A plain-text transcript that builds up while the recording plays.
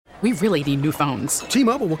We really need new phones.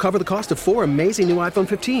 T-Mobile will cover the cost of 4 amazing new iPhone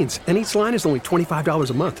 15s, and each line is only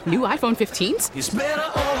 $25 a month. New iPhone 15s? It's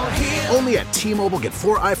better over here. Only at T-Mobile, get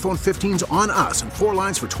 4 iPhone 15s on us and 4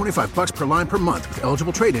 lines for $25 per line per month with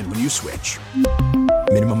eligible trade-in when you switch.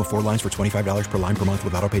 Minimum of 4 lines for $25 per line per month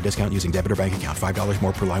with autopay discount using debit or bank account. $5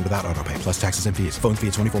 more per line without autopay, plus taxes and fees. Phone fee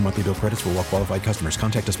at 24 monthly bill credits for well-qualified customers.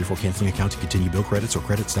 Contact us before canceling account to continue bill credits or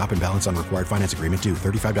credit stop and balance on required finance agreement due.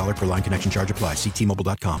 $35 per line connection charge applies. See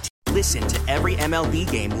T-Mobile.com. Listen to every MLB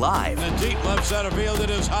game live. In the deep left center field, it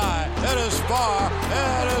is high, it is far,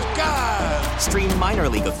 it is gone. Stream minor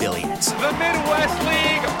league affiliates. The Midwest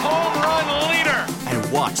League home run leader.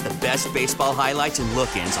 And watch the best baseball highlights and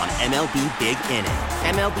look-ins on MLB Big Inning.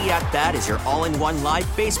 MLB At Bat is your all-in-one live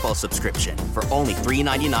baseball subscription for only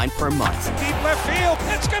 $3.99 per month. Deep left field,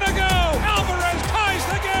 it's gonna go. Alvarez ties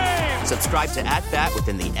the game. Subscribe to At Bat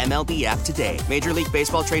within the MLB app today. Major League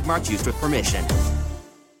Baseball trademarks used with permission.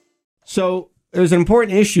 So there's an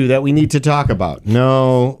important issue that we need to talk about.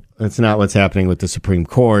 No, that's not what's happening with the Supreme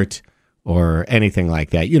Court or anything like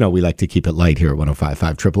that. You know, we like to keep it light here at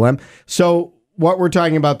 105.5 Triple M. So what we're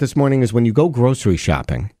talking about this morning is when you go grocery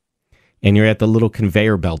shopping and you're at the little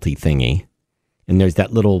conveyor belty thingy and there's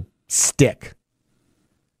that little stick.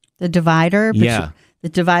 The divider? Yeah.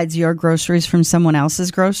 That divides your groceries from someone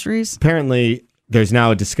else's groceries? Apparently, there's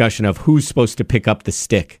now a discussion of who's supposed to pick up the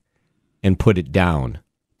stick and put it down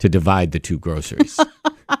to divide the two groceries.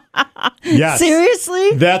 Yes.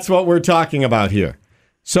 Seriously? That's what we're talking about here.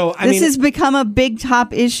 So, This has become a big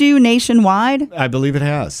top issue nationwide? I believe it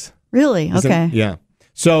has. Really? Okay. Yeah.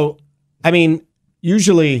 So, I mean,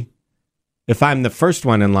 usually if I'm the first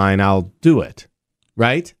one in line, I'll do it.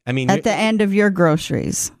 Right? I mean, at the end of your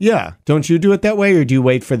groceries. Yeah. Don't you do it that way, or do you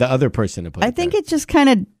wait for the other person to put it? I think it just kind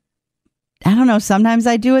of, I don't know. Sometimes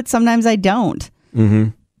I do it. Sometimes I don't. Mm-hmm.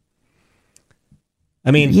 I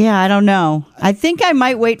mean, yeah, I don't know. I think I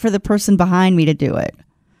might wait for the person behind me to do it.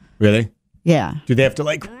 Really? Yeah. Do they have to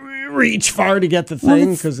like reach far to get the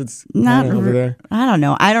thing because it's not over there? I don't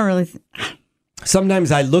know. I don't really.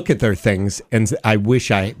 Sometimes I look at their things and I wish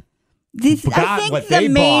I forgot what they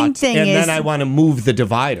bought, and then I want to move the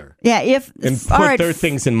divider. Yeah, and put their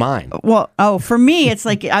things in mine. Well, for me, it's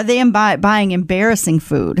like, are they buying embarrassing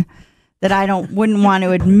food that I wouldn't want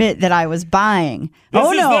to admit that I was buying? This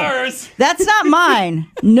is no, theirs. That's not mine.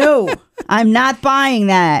 No, I'm not buying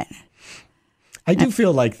that. I do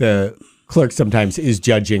feel like the clerk sometimes is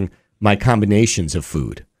judging my combinations of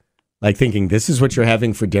food, like thinking, "This is what you're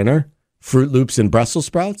having for dinner." Fruit Loops and Brussels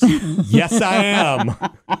sprouts? Yes, I am.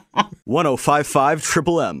 105.5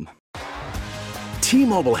 Triple M.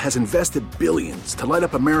 T-Mobile has invested billions to light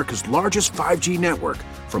up America's largest 5G network,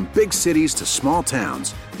 from big cities to small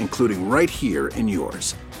towns, including right here in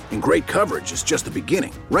yours. And great coverage is just the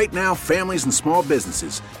beginning. Right now, families and small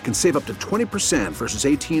businesses can save up to 20% versus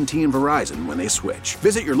AT&T and Verizon when they switch.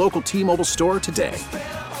 Visit your local T-Mobile store today.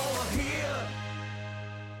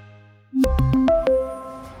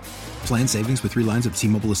 Plan savings with 3 lines of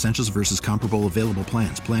T-Mobile Essentials versus comparable available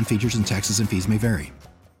plans. Plan features and taxes and fees may vary.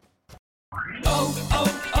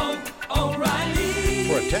 O'Reilly.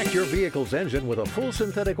 Protect your vehicle's engine with a full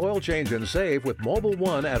synthetic oil change and save with Mobil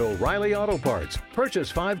 1 at O'Reilly Auto Parts. Purchase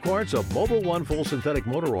 5 quarts of Mobil 1 full synthetic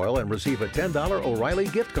motor oil and receive a $10 O'Reilly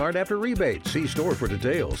gift card after rebate. See store for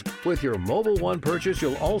details. With your Mobil 1 purchase,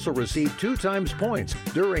 you'll also receive 2 times points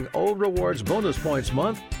during O Rewards Bonus Points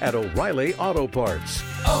Month at O'Reilly Auto Parts.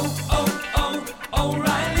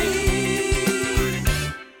 O'Reilly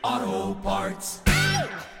Auto Parts.